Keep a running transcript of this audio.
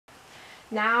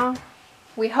Now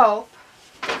we hope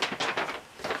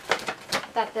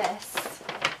that this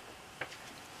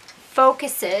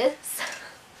focuses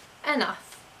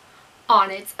enough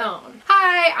on its own.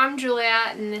 Hi, I'm Julia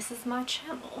and this is my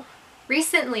channel.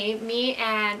 Recently, me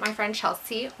and my friend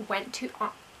Chelsea went to...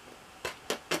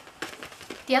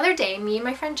 The other day, me and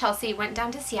my friend Chelsea went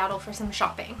down to Seattle for some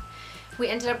shopping. We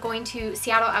ended up going to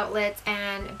Seattle Outlets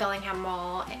and Bellingham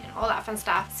Mall and all that fun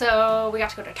stuff. So we got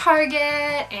to go to Target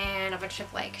and a bunch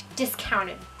of like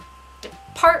discounted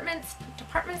department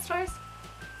stores,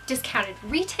 discounted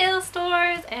retail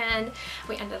stores, and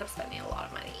we ended up spending a lot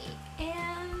of money.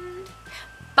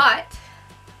 But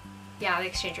yeah, the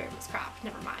exchange rate was crap.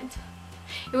 Never mind.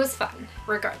 It was fun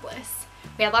regardless.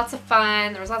 We had lots of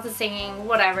fun, there was lots of singing,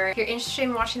 whatever. If you're interested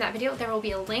in watching that video, there will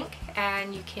be a link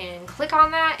and you can click on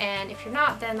that, and if you're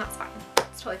not, then that's fine.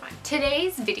 It's totally fine.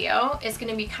 Today's video is going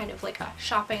to be kind of like a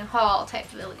shopping haul type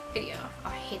video. Oh,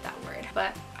 I hate that word,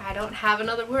 but I don't have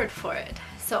another word for it.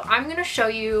 So I'm going to show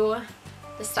you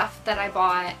the stuff that I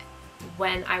bought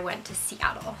when I went to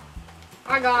Seattle.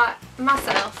 I got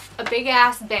myself a big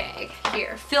ass bag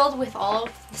here filled with all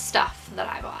of the stuff that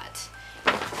I bought,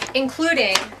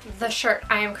 including the shirt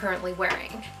I am currently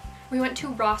wearing. We went to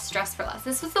Ross Dress for Less.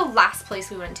 This was the last place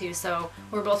we went to, so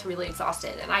we were both really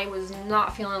exhausted and I was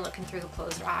not feeling looking through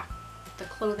the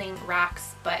clothing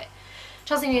racks, but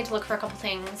Chelsea needed to look for a couple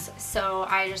things, so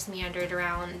I just meandered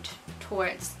around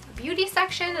towards the beauty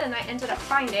section and I ended up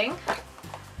finding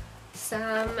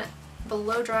some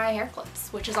blow dry hair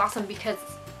clips, which is awesome because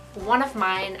one of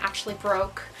mine actually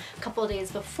broke a couple of days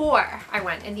before I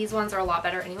went, and these ones are a lot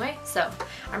better anyway, so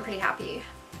I'm pretty happy.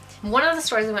 One of the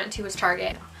stores I went to was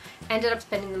Target. I ended up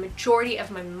spending the majority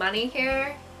of my money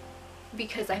here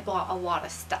because I bought a lot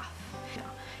of stuff.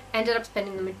 I ended up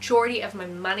spending the majority of my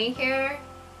money here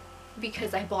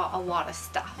because I bought a lot of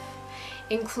stuff,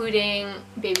 including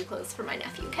baby clothes for my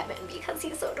nephew Kevin because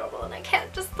he's so adorable and I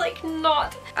can't just like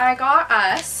not. I got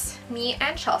us, me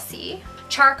and Chelsea,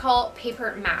 charcoal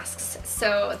paper masks.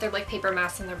 So they're like paper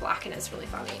masks and they're black and it's really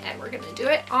funny, and we're gonna do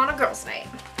it on a girls' night.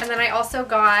 And then I also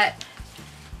got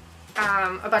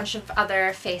a bunch of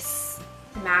other face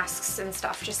masks and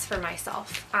stuff just for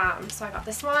myself. So I got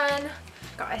this one,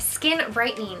 got a skin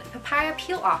brightening papaya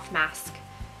peel off mask.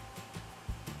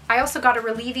 I also got a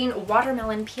relieving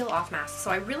watermelon peel off mask, so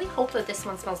I really hope that this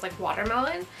one smells like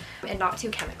watermelon and not too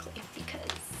chemically,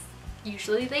 because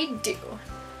usually they do.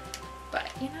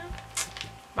 But you know,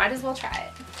 might as well try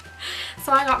it.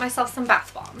 So I got myself some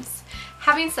bath bombs.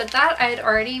 Having said that, I had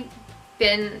already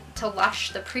been to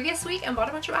Lush the previous week and bought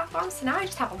a bunch of bath bombs, so now I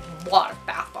just have a lot of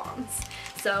bath bombs.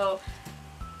 So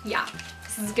yeah,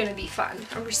 this is gonna be fun.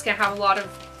 I'm just gonna have a lot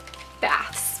of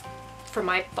baths for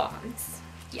my bombs.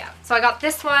 Yeah, so I got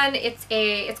this one.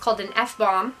 It's called an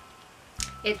F-bomb.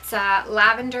 It's a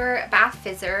lavender bath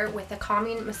fizzer with a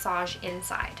calming massage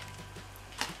inside.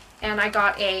 And I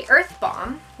got a earth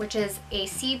bomb, which is a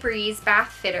sea breeze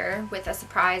bath fitter with a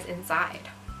surprise inside.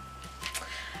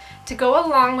 To go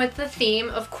along with the theme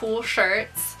of cool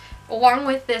shirts, along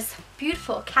with this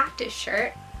beautiful cactus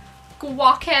shirt,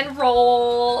 guac and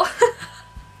roll.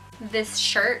 This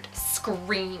shirt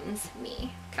screams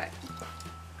me. Okay.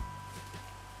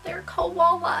 They're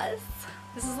koalas.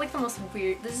 This is like the most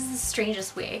weird, this is the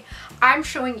strangest way. I'm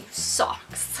showing you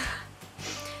socks.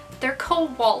 They're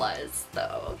koalas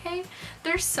though, okay?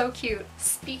 They're so cute.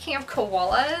 Speaking of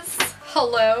koalas,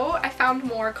 hello, I found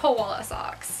more koala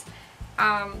socks.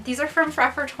 These are from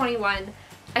Forever 21.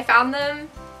 I found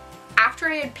them after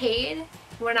I had paid,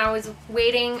 when I was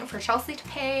waiting for Chelsea to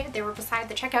pay. They were beside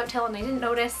the checkout till and I didn't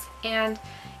notice, and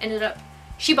ended up,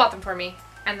 she bought them for me,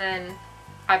 and then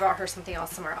I bought her something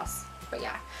else somewhere else. But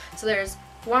yeah, so there's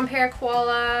one pair of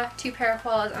koala, two pair of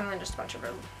koalas, and then just a bunch of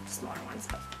smaller ones.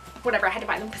 But whatever, I had to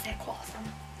buy them because they had koalas on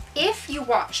them. If you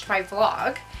watched my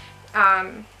vlog,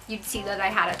 you'd see that I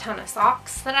had a ton of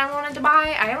socks that I wanted to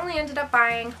buy. I only ended up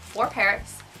buying 4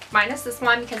 pairs, minus this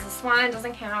one because this one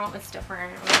doesn't count. It's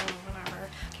different. Whatever.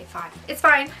 Okay, fine. It's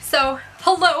fine. So,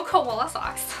 hello, koala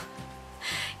socks.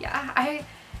 Yeah, I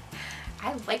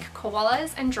like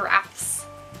koalas and giraffes.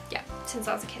 Yeah, since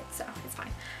I was a kid, so it's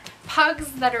fine.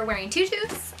 Pugs that are wearing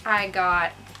tutus. I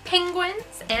got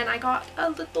penguins, and I got a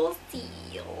little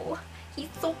seal. He's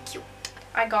so cute.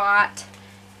 I got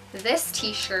this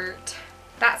t-shirt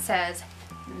that says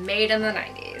made in the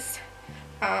 90s.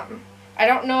 I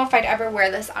don't know if I'd ever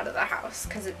wear this out of the house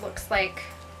because it looks like,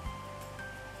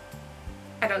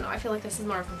 I don't know, I feel like this is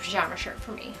more of a pajama shirt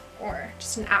for me, or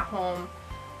just an at-home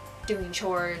doing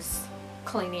chores,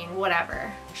 cleaning,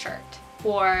 whatever shirt.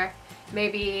 Or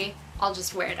maybe I'll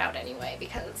just wear it out anyway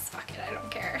because fuck it, I don't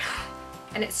care.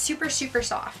 And it's super, super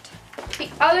soft. The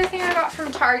other thing I got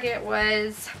from Target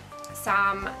was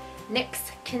some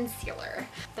NYX concealer.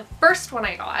 The first one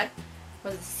I got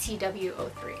was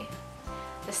CW03.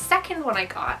 The second one I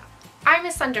got, I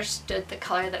misunderstood the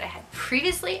color that I had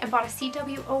previously and bought a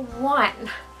CW01.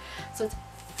 So it's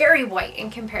very white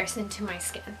in comparison to my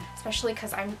skin, especially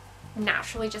because I'm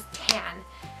naturally just tan.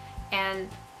 And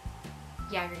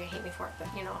yeah, you're gonna hate me for it, but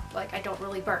you know, like, I don't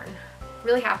really burn.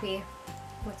 Really happy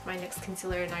with my NYX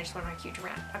concealer, and I just went on a huge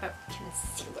rant about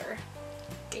concealer.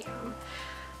 Damn.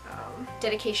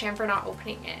 Dedication for not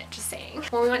opening it, just saying.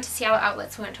 When we went to Seattle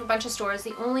outlets, we went to a bunch of stores.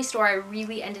 The only store I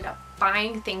really ended up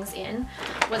buying things in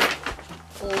was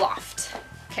Loft.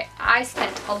 Okay, I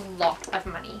spent a lot of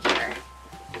money here.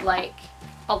 Like,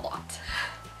 a lot.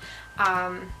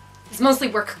 It's mostly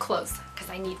work clothes, because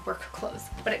I need work clothes.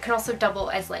 But it can also double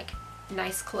as, like,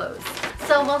 nice clothes.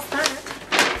 So we'll start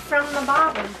from the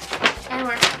bottom and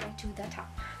work our way to the top.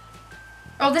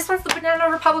 Oh, this one's the Banana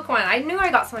Republic one. I knew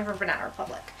I got something from Banana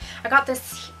Republic. I got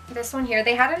this one here.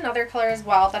 They had another color as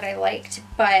well that I liked,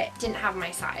 but didn't have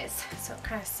my size, so it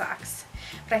kind of sucks.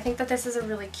 But I think that this is a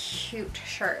really cute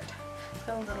shirt. It's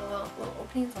got little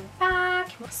openings on the back.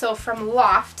 So from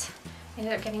Loft, I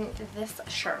ended up getting this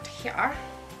shirt here.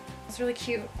 It's really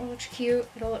cute. It looks cute.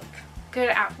 It'll look good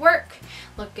at work,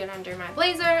 look good under my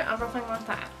blazer. I definitely want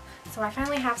that. So I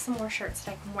finally have some more shirts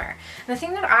that I can wear. And the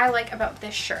thing that I like about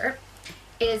this shirt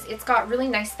is it's got really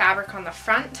nice fabric on the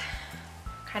front,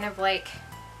 kind of like,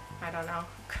 I don't know,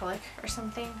 acrylic or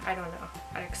something. I don't know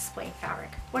how to explain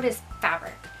fabric. What is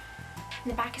fabric?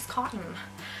 And the back is cotton,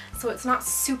 so it's not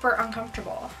super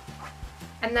uncomfortable.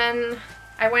 And then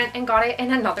I went and got it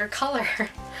in another color.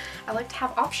 I like to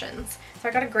have options. So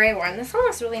I got a gray one. This one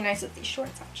looks really nice with these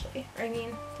shorts, actually. I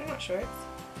mean, they're not shorts.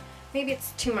 Maybe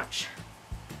it's too much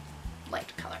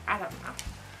light color. I don't know.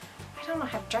 I don't know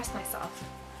how to dress myself.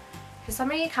 Could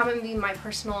somebody come and be my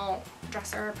personal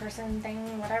dresser person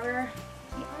thing, whatever?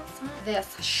 Awesome.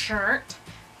 This shirt,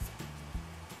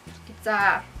 it's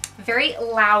a very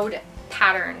loud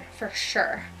pattern for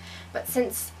sure. But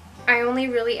since I only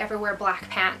really ever wear black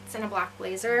pants and a black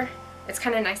blazer, it's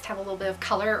kind of nice to have a little bit of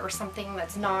color or something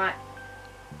that's not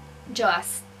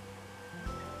just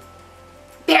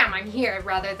bam, I'm here,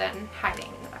 rather than hiding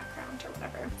in the background or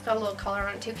whatever. It's got a little color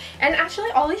on it too. And actually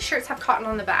all these shirts have cotton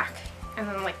on the back and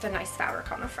then like the nice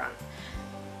fabric on the front.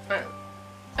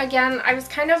 Again, I was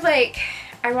kind of like,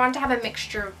 I wanted to have a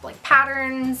mixture of like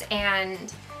patterns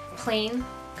and plain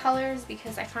colors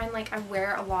because I find like I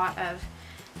wear a lot of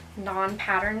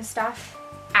non-pattern stuff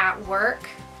at work.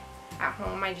 At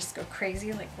home I just go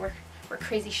crazy, like wear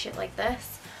crazy shit like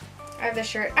this. I have this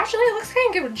shirt. Actually, it looks kind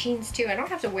of good with jeans too. I don't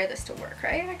have to wear this to work,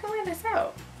 right? I can wear this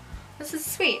out. This is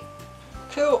sweet.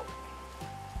 Cool.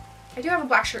 I do have a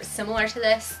black shirt similar to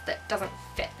this that doesn't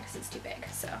fit because it's too big,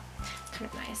 so it's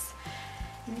kind of nice.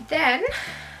 And then,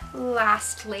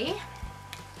 lastly,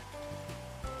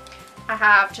 I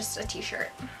have just a t-shirt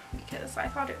because I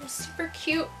thought it was super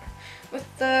cute with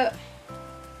the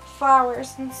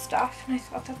flowers and stuff, and I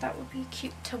thought that that would be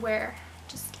cute to wear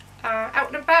just out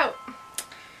and about.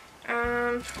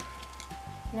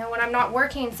 You know, when I'm not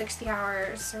working 60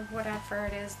 hours or whatever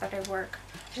it is that I work.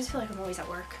 I just feel like I'm always at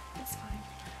work. It's fine.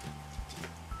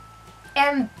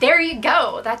 And there you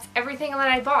go. That's everything that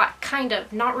I bought. Kind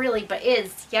of. Not really, but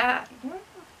is. Yeah.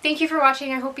 Thank you for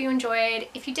watching. I hope you enjoyed.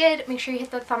 If you did, make sure you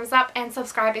hit the thumbs up and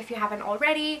subscribe if you haven't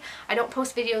already. I don't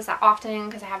post videos that often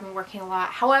because I have been working a lot.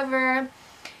 However,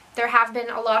 there have been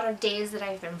a lot of days that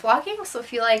I've been vlogging, so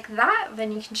if you like that,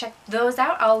 then you can check those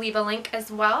out. I'll leave a link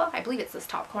as well. I believe it's this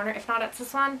top corner. If not, it's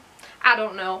this one. I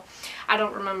don't know. I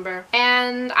don't remember.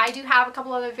 And I do have a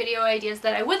couple other video ideas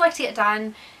that I would like to get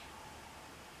done.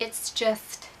 It's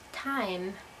just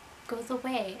time goes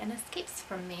away and escapes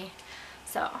from me.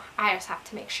 So I just have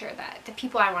to make sure that the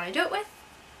people I want to do it with,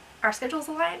 our schedules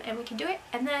align and we can do it,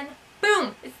 and then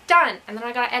boom, it's done. And then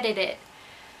I gotta edit it.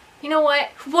 You know what?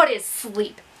 What is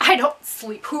sleep? I don't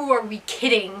sleep. Who are we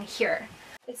kidding here?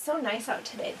 It's so nice out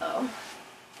today though.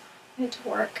 I went to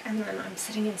work and then I'm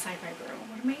sitting inside my room.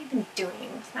 What am I even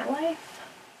doing with my life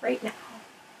right now?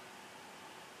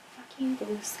 Fucking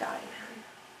blue sky, man.